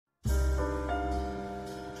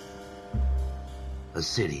A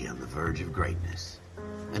city on the verge of greatness.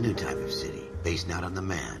 A new type of city, based not on the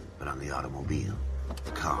man, but on the automobile.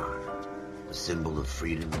 The car. The symbol of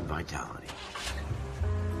freedom and vitality.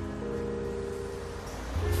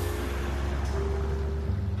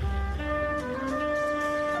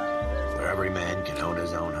 Where every man can own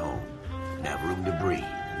his own home, and have room to breathe,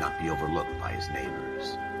 and not be overlooked by his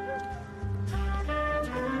neighbors.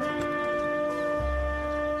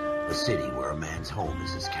 A city where a man's home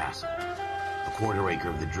is his castle. A quarter acre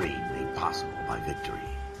of the dream made possible by victory.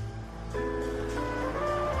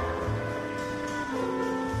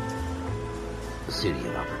 A city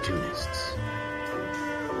of opportunists.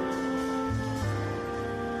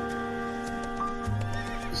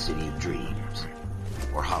 A city of dreams,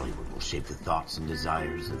 where Hollywood will shape the thoughts and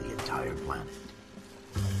desires of the entire planet.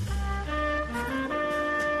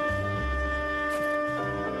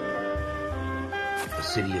 A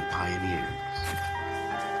city of pioneers.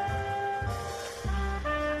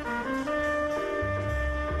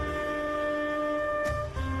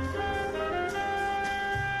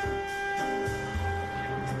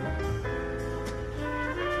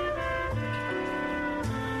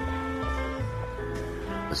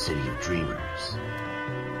 A city of dreamers.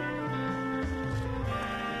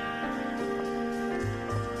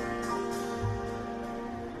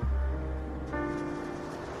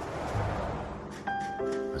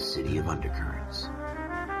 A city of undercurrents,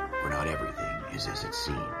 where not everything is as it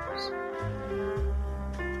seems.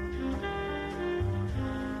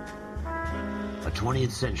 A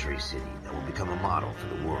 20th century city that will become a model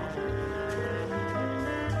for the world.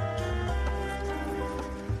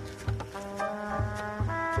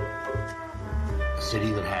 A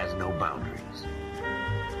city that has no boundaries,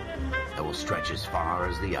 that will stretch as far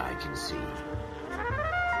as the eye can see.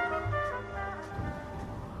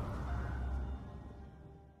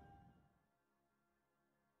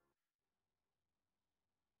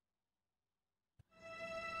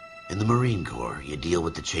 In the Marine Corps, you deal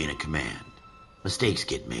with the chain of command. Mistakes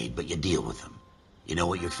get made, but you deal with them. You know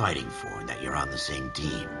what you're fighting for and that you're on the same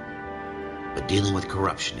team. But dealing with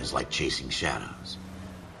corruption is like chasing shadows.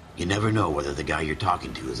 You never know whether the guy you're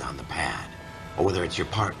talking to is on the pad, or whether it's your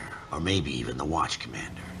partner, or maybe even the watch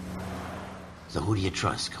commander. So who do you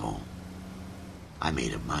trust, Cole? I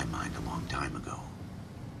made up my mind a long time ago.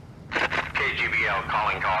 KGBL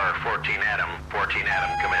calling caller 14 Adam. 14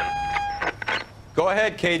 Adam, come in. Go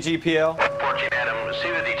ahead, KGPL. 14 Adam,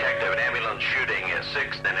 see the detective, an ambulance shooting at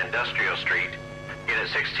 6th and Industrial Street. Unit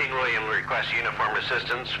 16 William requests uniform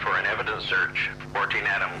assistance for an evidence search. 14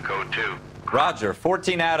 Adam, code 2. Roger,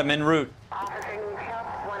 14 Adam en route.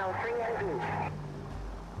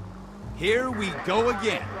 Here we go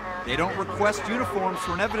again. They don't request uniforms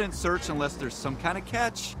for an evidence search unless there's some kind of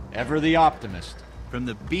catch. Ever the optimist. From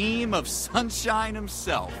the beam of sunshine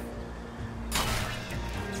himself.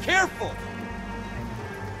 Careful!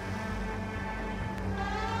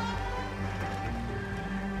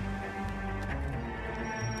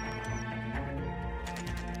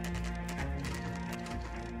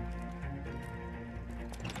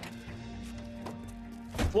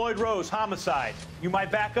 Floyd Rose, homicide. You might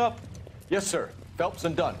back up? Yes, sir. Phelps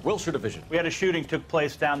and Dunn, Wilshire Division. We had a shooting took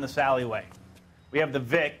place down this alleyway. We have the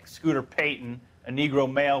Vic, Scooter Payton, a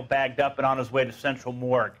Negro male bagged up and on his way to Central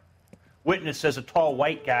Morgue. Witness says a tall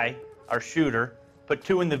white guy, our shooter, put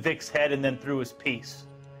 2 in the Vic's head and then threw his piece.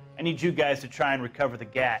 I need you guys to try and recover the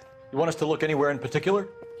gat. You want us to look anywhere in particular?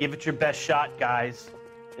 Give it your best shot, guys.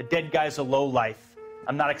 The dead guy's a lowlife.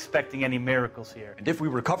 I'm not expecting any miracles here. And if we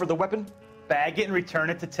recover the weapon? Bag it and return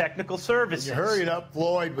it to technical services. You hurry it up,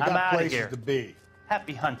 Floyd. We I'm got outta places here. to be.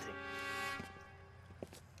 Happy hunting.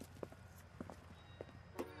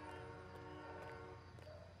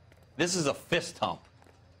 This is a fist hump.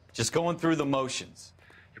 Just going through the motions.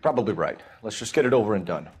 You're probably right. Let's just get it over and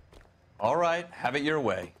done. All right, have it your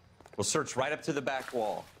way. We'll search right up to the back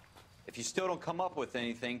wall. If you still don't come up with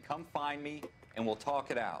anything, come find me and we'll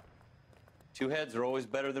talk it out. 2 heads are always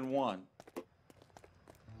better than 1.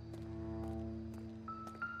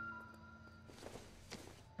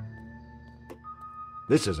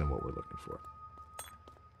 This isn't what we're looking for.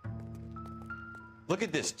 Look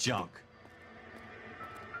at this junk.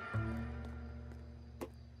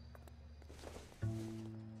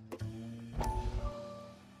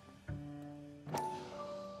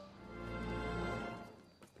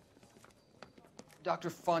 Dr.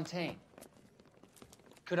 Fontaine,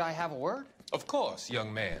 could I have a word? Of course,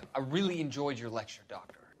 young man. I really enjoyed your lecture,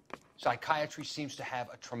 Doctor. Psychiatry seems to have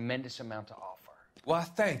a tremendous amount to offer. Why,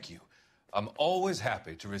 thank you. I'm always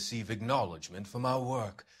happy to receive acknowledgement for my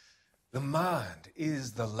work. The mind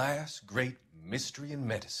is the last great mystery in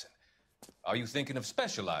medicine. Are you thinking of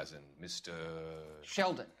specializing, Mr.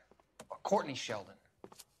 Sheldon, or Courtney Sheldon.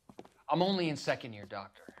 I'm only in second year,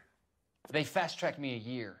 Doctor. They fast-tracked me a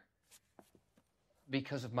year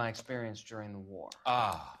because of my experience during the war.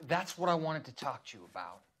 Ah. That's what I wanted to talk to you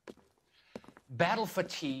about. Battle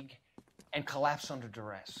fatigue and collapse under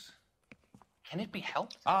duress. Can it be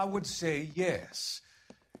helped? I would say yes,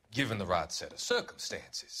 given the right set of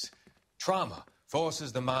circumstances. Trauma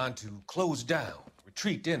forces the mind to close down,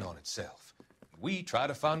 retreat in on itself. We try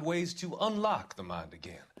to find ways to unlock the mind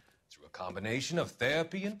again through a combination of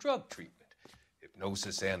therapy and drug treatment.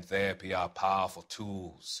 Hypnosis and therapy are powerful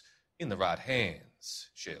tools in the right hands,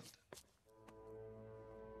 Sheldon.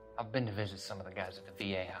 I've been to visit some of the guys at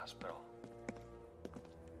the VA hospital.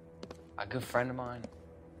 A good friend of mine,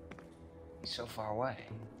 he's so far away.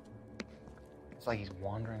 It's like he's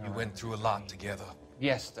wandering around. You went through a lot together.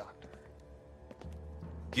 Yes, Doctor.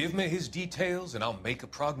 Give me his details and I'll make a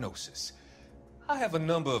prognosis. I have a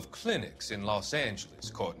number of clinics in Los Angeles,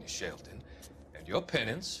 Courtney Sheldon, and your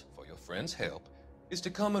penance, for your friend's help, is to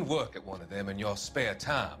come and work at one of them in your spare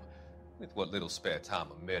time, with what little spare time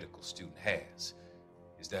a medical student has.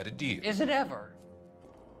 Is that a deal? Is it ever?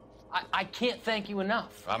 I can't thank you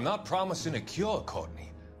enough. I'm not promising a cure,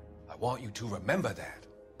 Courtney. I want you to remember that.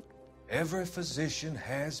 Every physician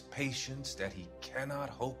has patients that he cannot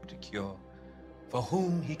hope to cure, for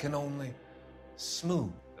whom he can only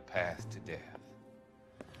smooth the path to death.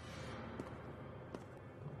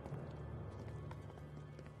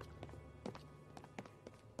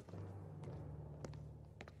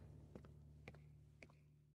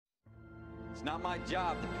 It's not my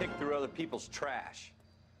job to pick through other people's trash.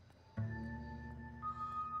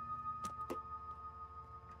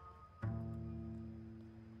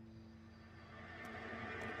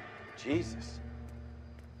 Jesus.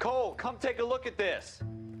 Cole, come take a look at this.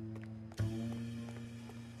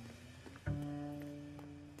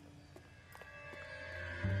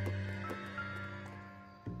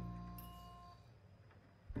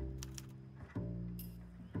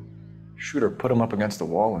 Shooter put him up against the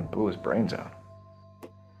wall and blew his brains out.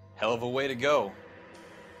 Hell of a way to go.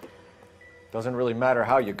 Doesn't really matter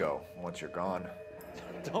how you go once you're gone.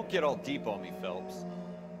 Don't get all deep on me, Phelps.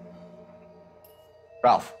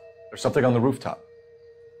 Ralph, there's something on the rooftop.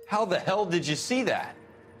 How the hell did you see that?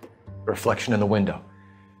 A reflection in the window.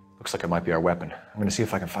 Looks like it might be our weapon. I'm gonna see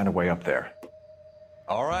if I can find a way up there.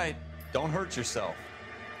 All right, don't hurt yourself.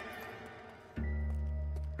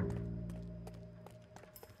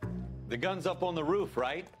 The gun's up on the roof,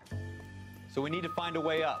 right? So we need to find a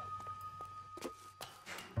way up.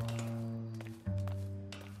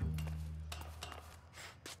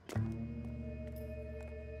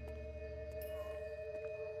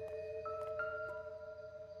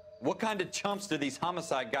 What kind of chumps do these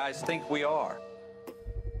homicide guys think we are?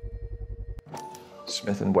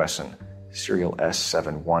 Smith & Wesson, serial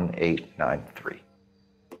S71893.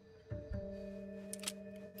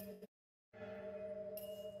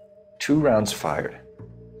 Two rounds fired,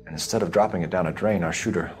 and instead of dropping it down a drain, our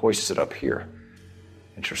shooter hoists it up here.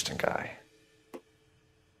 Interesting guy.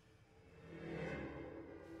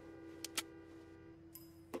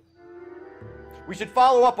 We should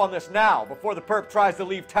follow up on this now, before the perp tries to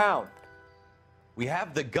leave town. We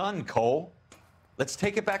have the gun, Cole. Let's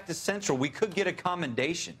take it back to Central. We could get a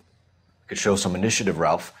commendation. We could show some initiative,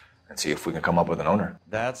 Ralph, and see if we can come up with an owner.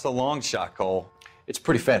 That's a long shot, Cole. It's a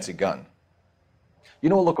pretty fancy gun. You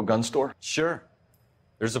know a local gun store? Sure.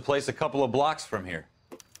 There's a place a couple of blocks from here.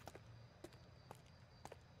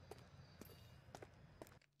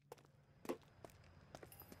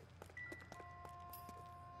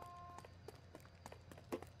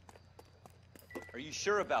 Are you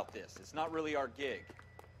sure about this? It's not really our gig.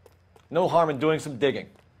 No harm in doing some digging.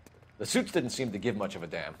 The suits didn't seem to give much of a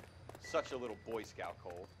damn. Such a little Boy Scout,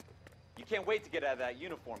 Cole. You can't wait to get out of that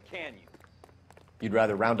uniform, can you? You'd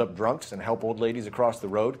rather round up drunks than help old ladies across the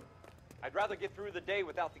road? I'd rather get through the day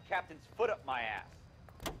without the captain's foot up my ass.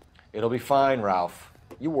 It'll be fine, Ralph.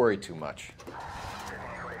 You worry too much.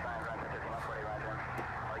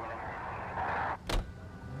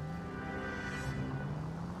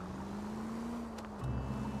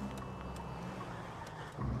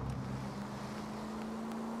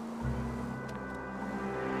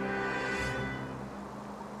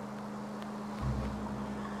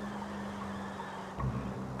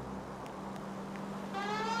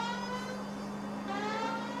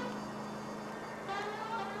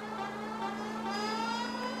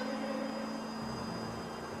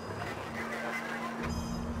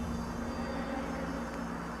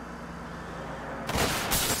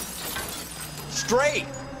 Straight!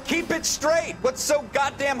 Keep it straight! What's so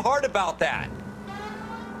goddamn hard about that?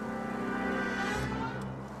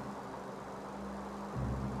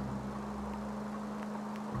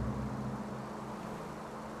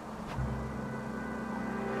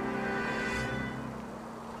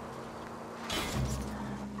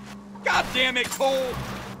 God damn it, Cole!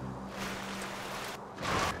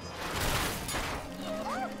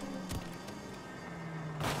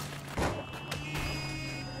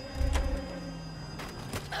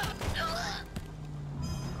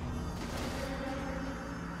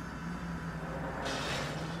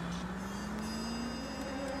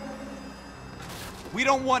 We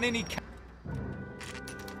don't want any...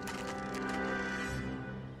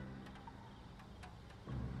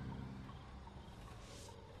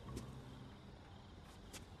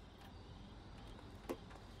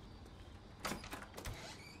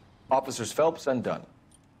 Officers Phelps and Dunn.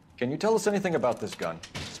 Can you tell us anything about this gun?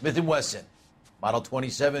 Smith & Wesson, Model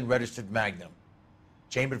 27, registered Magnum.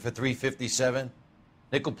 Chambered for .357,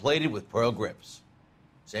 nickel-plated with pearl grips.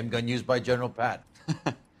 Same gun used by General Patton.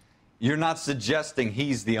 You're not suggesting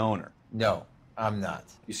he's the owner? No, I'm not.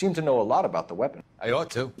 You seem to know a lot about the weapon. I ought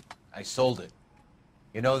to. I sold it.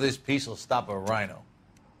 You know, this piece will stop a rhino.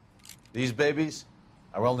 These babies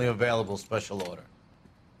are only available special order.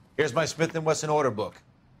 Here's my Smith & Wesson order book.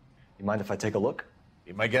 You mind if I take a look?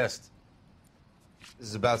 Be my guest. This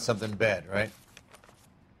is about something bad, right?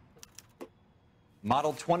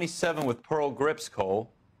 Model 27 with pearl grips, Cole.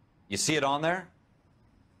 You see it on there?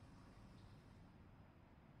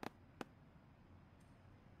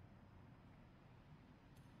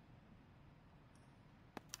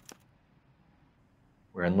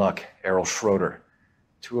 We're in luck. Errol Schroeder,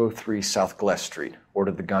 203 South Glass Street.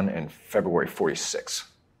 Ordered the gun in February '46.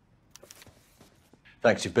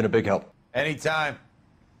 Thanks, you've been a big help. Anytime.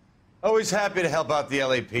 Always happy to help out the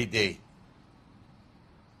LAPD.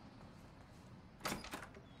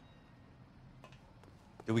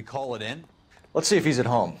 Do we call it in? Let's see if he's at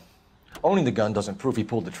home. Owning the gun doesn't prove he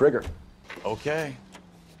pulled the trigger. Okay.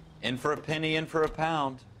 In for a penny, in for a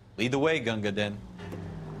pound. Lead the way, Gunga Din.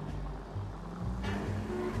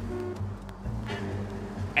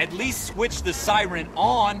 At least switch the siren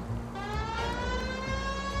on.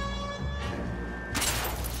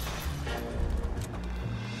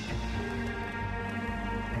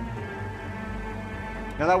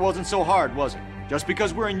 Now that wasn't so hard, was it? Just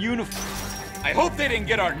because we're in uniform. I hope they didn't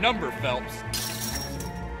get our number, Phelps.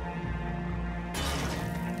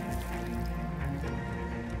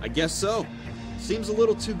 I guess so. Seems a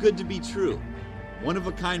little too good to be true.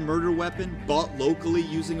 One-of-a-kind murder weapon, bought locally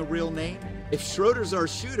using a real name? If Schroeder's our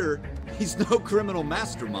shooter, he's no criminal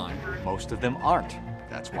mastermind. Most of them aren't.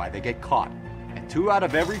 That's why they get caught. And 2 out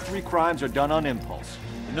of every 3 crimes are done on impulse.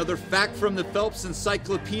 Another fact from the Phelps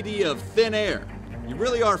Encyclopedia of Thin Air. You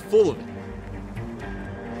really are full of it.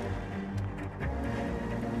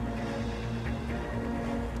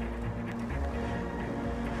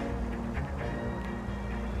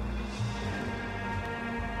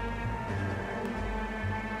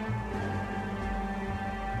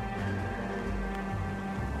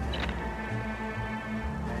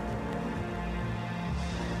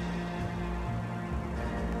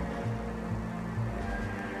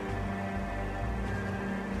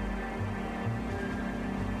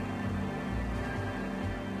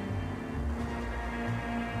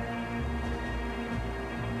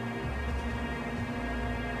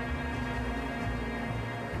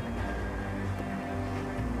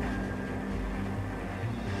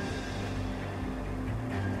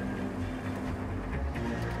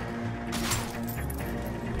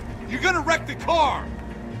 You're gonna wreck the car!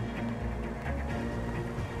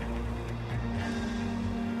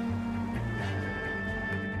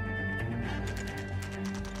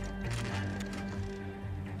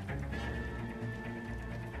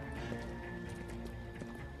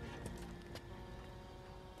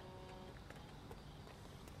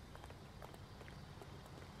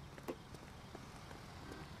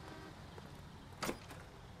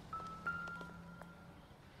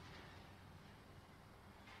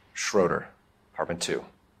 Schroeder, apartment 2.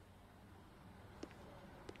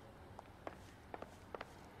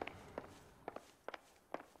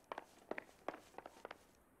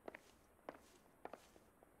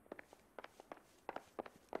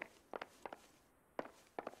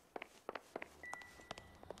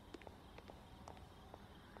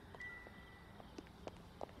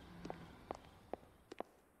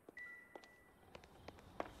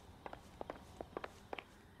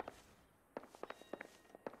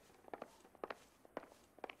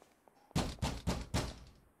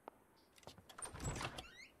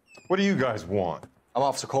 What do you guys want? I'm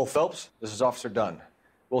Officer Cole Phelps. This is Officer Dunn,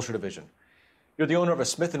 Wilshire Division. You're the owner of a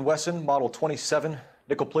Smith & Wesson Model 27,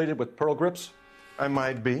 nickel-plated with pearl grips? I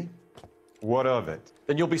might be. What of it?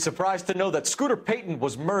 Then you'll be surprised to know that Scooter Payton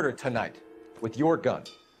was murdered tonight with your gun.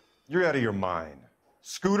 You're out of your mind.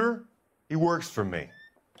 Scooter? He works for me.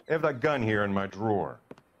 I have that gun here in my drawer.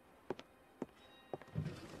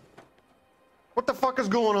 What the fuck is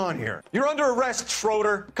going on here? You're under arrest,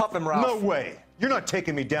 Schroeder. Cuff him, Ralph. No way. You're not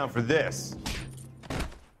taking me down for this.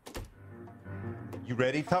 You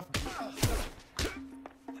ready, tough?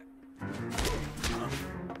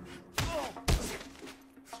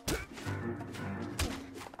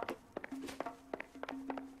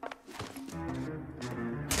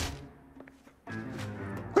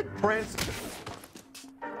 Quit prancing.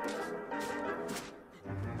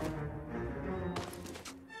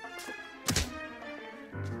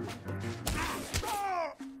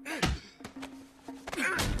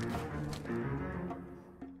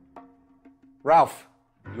 Ralph,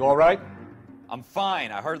 you all right? I'm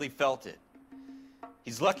fine. I hardly felt it.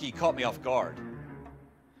 He's lucky he caught me off guard.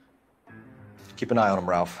 Keep an eye on him,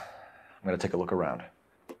 Ralph. I'm gonna take a look around.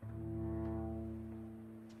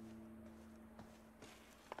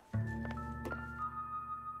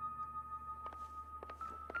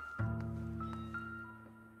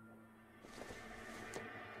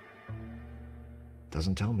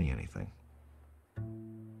 Doesn't tell me anything.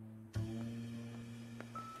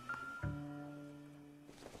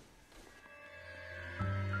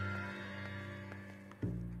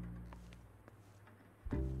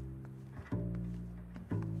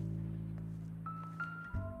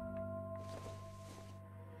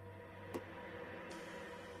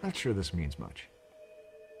 Not sure this means much.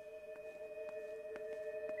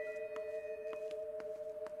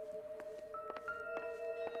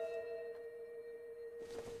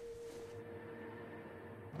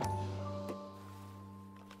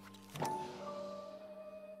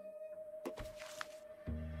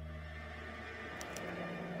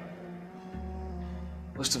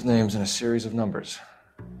 List of names and a series of numbers.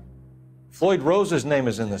 Floyd Rose's name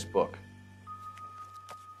is in this book.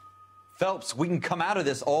 Phelps, we can come out of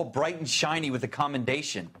this all bright and shiny with a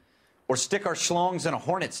commendation, or stick our schlongs in a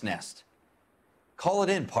hornet's nest. Call it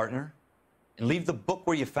in, partner, and leave the book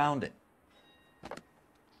where you found it.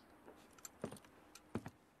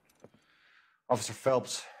 Officer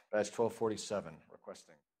Phelps, badge 1247,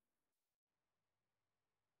 requesting.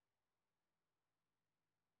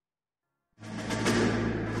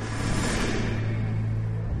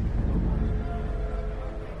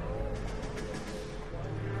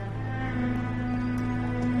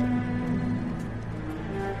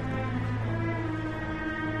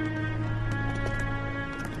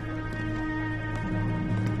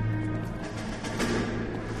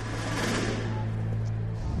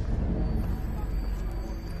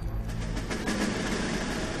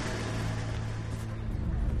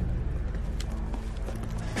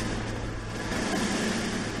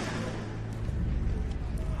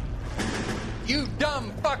 You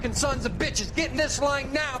dumb fucking sons of bitches, get in this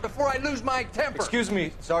line now before I lose my temper. Excuse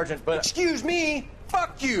me, Sergeant, but... Excuse me?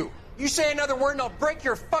 Fuck you. You say another word and I'll break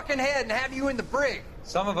your fucking head and have you in the brig.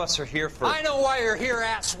 Some of us are here for... I know why you're here,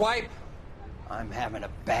 asswipe. I'm having a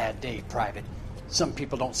bad day, Private. Some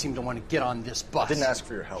people don't seem to want to get on this bus. Didn't ask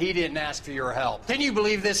for your help. He didn't ask for your help. Can you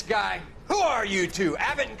believe this guy? Who are you two?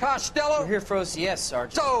 Abbott and Costello? We're here for OCS,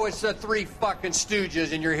 Sergeant. So it's the three fucking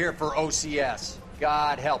stooges and you're here for OCS.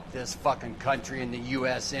 God help this fucking country and the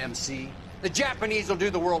USMC. The Japanese will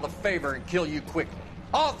do the world a favor and kill you quickly.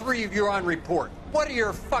 All three of you are on report. What are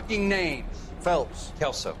your fucking names? Phelps.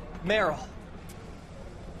 Kelso. Merrill.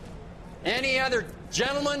 Any other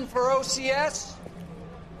gentlemen for OCS?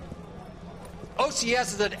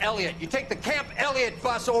 OCS is at Elliott. You take the Camp Elliott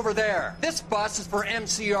bus over there. This bus is for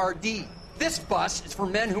MCRD. This bus is for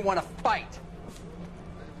men who want to fight.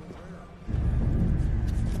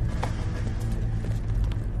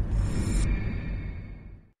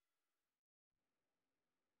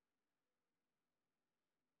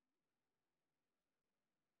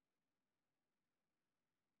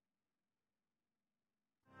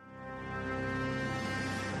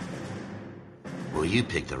 Well, you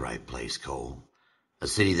picked the right place, Cole. A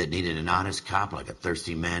city that needed an honest cop like a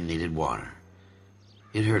thirsty man needed water.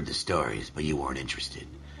 You'd heard the stories, but you weren't interested.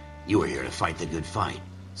 You were here to fight the good fight,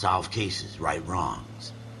 solve cases, right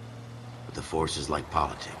wrongs. But the force is like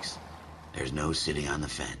politics. There's no sitting on the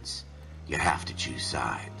fence. You have to choose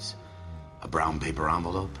sides. A brown paper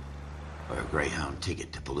envelope or a Greyhound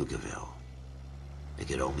ticket to Palookaville. It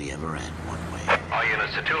could only ever end one way. All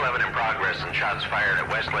units to 211 in progress and shots fired at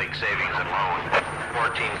Westlake Savings and Loan,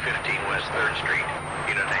 1415 West 3rd Street.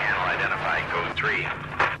 Unit to handle identified, code 3.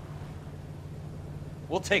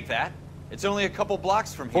 We'll take that. It's only a couple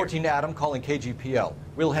blocks from here. 14 Adam calling KGPL.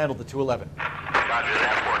 We'll handle the 211. Roger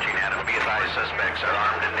that, 14 Adam. Be advised, suspects are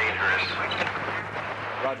armed and dangerous.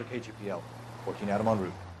 Roger, KGPL. 14 Adam en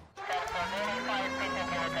route.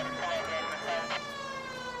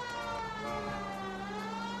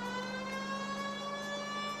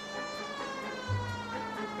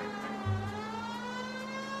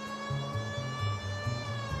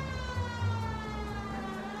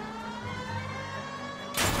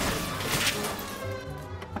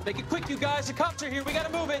 Make it quick, you guys. The cops are here. We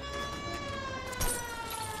gotta move it.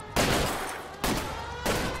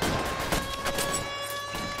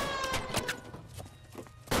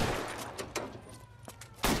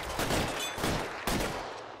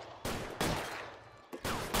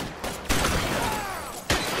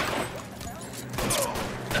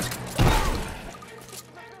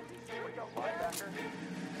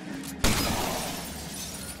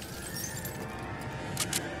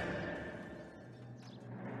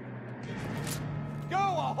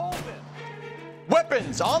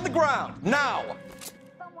 Weapons on the ground, now!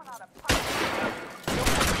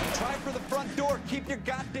 Try for the front door. Keep your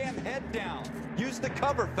goddamn head down. Use the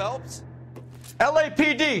cover, Phelps.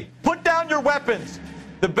 LAPD, put down your weapons.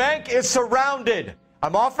 The bank is surrounded.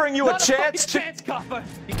 I'm offering you a chance to... chance, copper.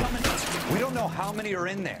 You coming? We don't know how many are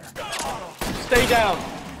in there. Stay down.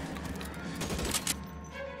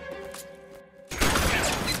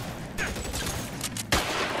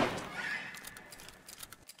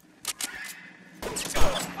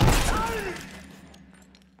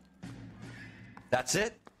 That's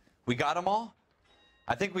it? We got them all?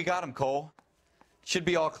 I think we got them, Cole. Should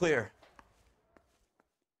be all clear.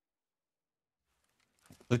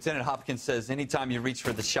 Lieutenant Hopkins says anytime you reach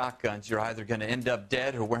for the shotguns, you're either going to end up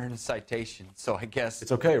dead or wearing a citation. So I guess...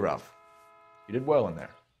 It's okay, Ralph. You did well in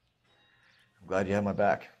there. I'm glad you had my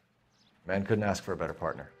back. Man couldn't ask for a better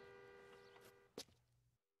partner.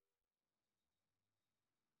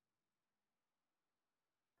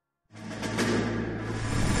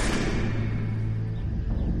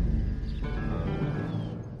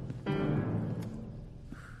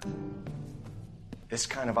 This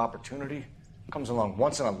kind of opportunity comes along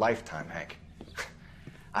once in a lifetime, Hank.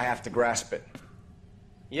 I have to grasp it.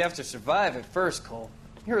 You have to survive it first, Cole.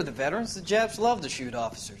 Here are the veterans. The Japs love to shoot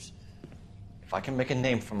officers. If I can make a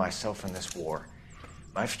name for myself in this war,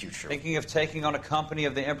 my future... Thinking of taking on a company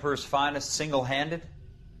of the Emperor's finest single-handed?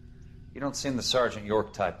 You don't seem the Sergeant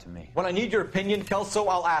York type to me. When I need your opinion, Kelso,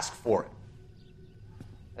 I'll ask for it.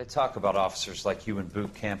 They talk about officers like you in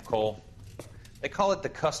boot camp, Cole. They call it the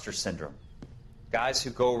Custer syndrome. Guys who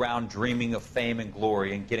go around dreaming of fame and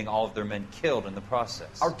glory and getting all of their men killed in the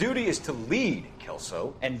process. Our duty is to lead,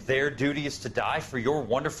 Kelso. And their duty is to die for your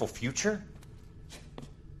wonderful future?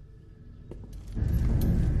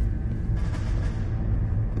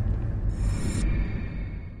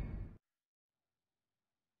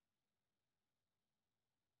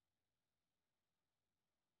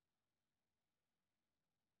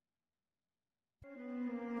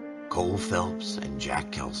 Cole Phelps and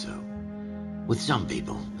Jack Kelso. With some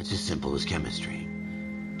people, it's as simple as chemistry.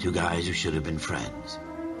 Two guys who should have been friends,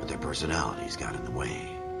 but their personalities got in the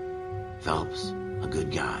way. Phelps, a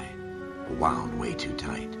good guy, but wound way too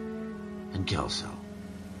tight. And Kelso,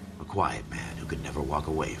 a quiet man who could never walk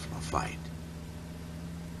away from a fight.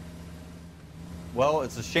 Well,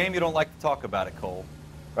 it's a shame you don't like to talk about it, Cole.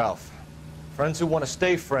 Ralph, friends who want to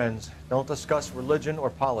stay friends don't discuss religion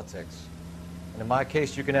or politics. And in my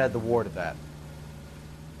case, you can add the war to that.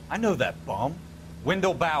 I know that bum.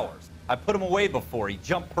 Wendell Bowers. I put him away before. He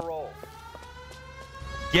jumped parole.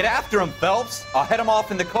 Get after him, Phelps. I'll head him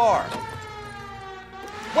off in the car.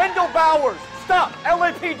 Wendell Bowers! Stop!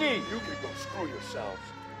 LAPD! You can go screw yourselves.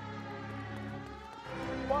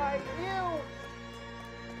 Why, you...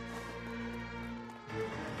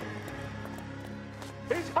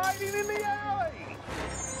 He's hiding in the alley!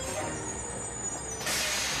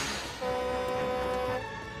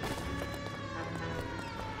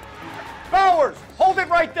 Bowers! Hold it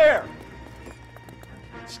right there!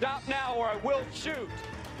 Stop now or I will shoot.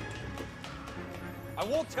 I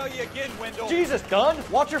won't tell you again, Wendell. Jesus, Dunn!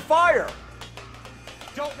 Watch your fire!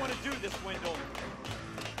 Don't want to do this, Wendell.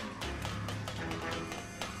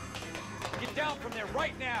 Get down from there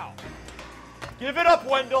right now. Give it up,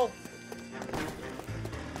 Wendell!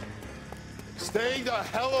 Stay the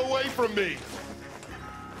hell away from me!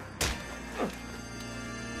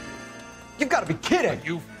 You've got to be kidding!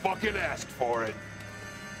 You fucking asked for it.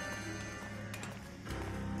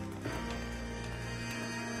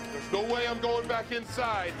 There's no way I'm going back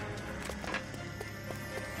inside.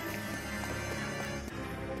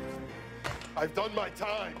 I've done my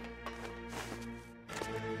time.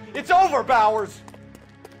 It's over, Bowers!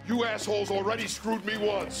 You assholes already screwed me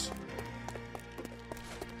once.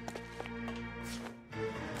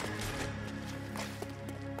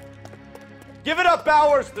 Give it up,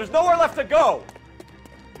 Bowers! There's nowhere left to go!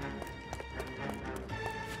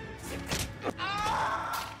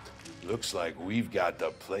 Looks like we've got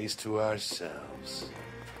the place to ourselves.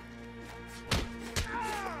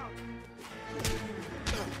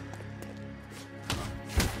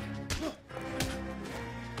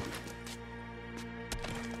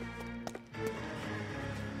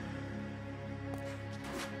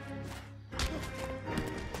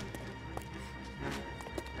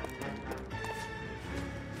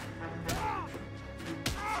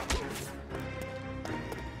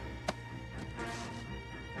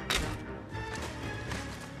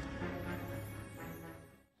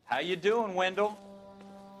 you doing, Wendell?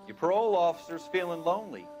 Your parole officer's feeling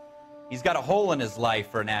lonely. He's got a hole in his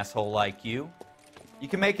life for an asshole like you. You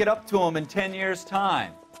can make it up to him in 10 years'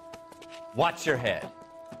 time. Watch your head.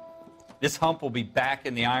 This hump will be back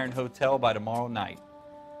in the Iron Hotel by tomorrow night.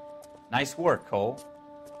 Nice work, Cole.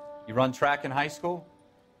 You run track in high school?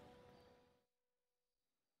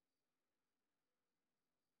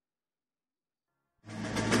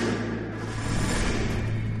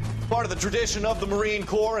 Part of the tradition of the Marine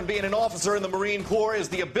Corps and being an officer in the Marine Corps is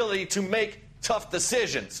the ability to make tough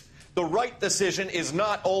decisions. The right decision is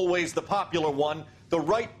not always the popular one. The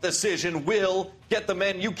right decision will get the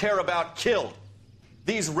men you care about killed.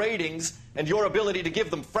 These ratings and your ability to give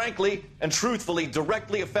them frankly and truthfully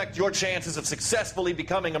directly affect your chances of successfully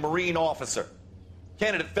becoming a Marine officer.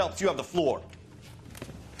 Candidate Phelps, you have the floor.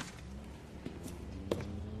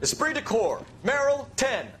 Esprit de Corps, Merrill,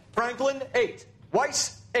 10. Franklin, 8.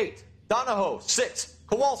 Weiss, 8. Donahoe, 6.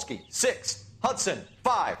 Kowalski, 6. Hudson,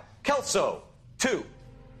 5. Kelso, 2.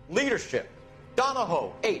 Leadership,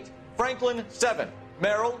 Donahoe, 8. Franklin, 7.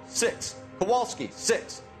 Merrill, 6. Kowalski,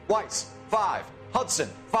 6. Weiss, 5. Hudson,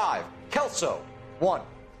 5. Kelso, 1.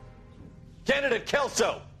 Candidate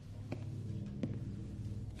Kelso.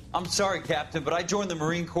 I'm sorry, Captain, but I joined the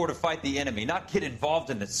Marine Corps to fight the enemy, not get involved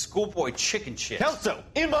in this schoolboy chicken shit. Kelso,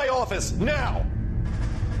 in my office, now!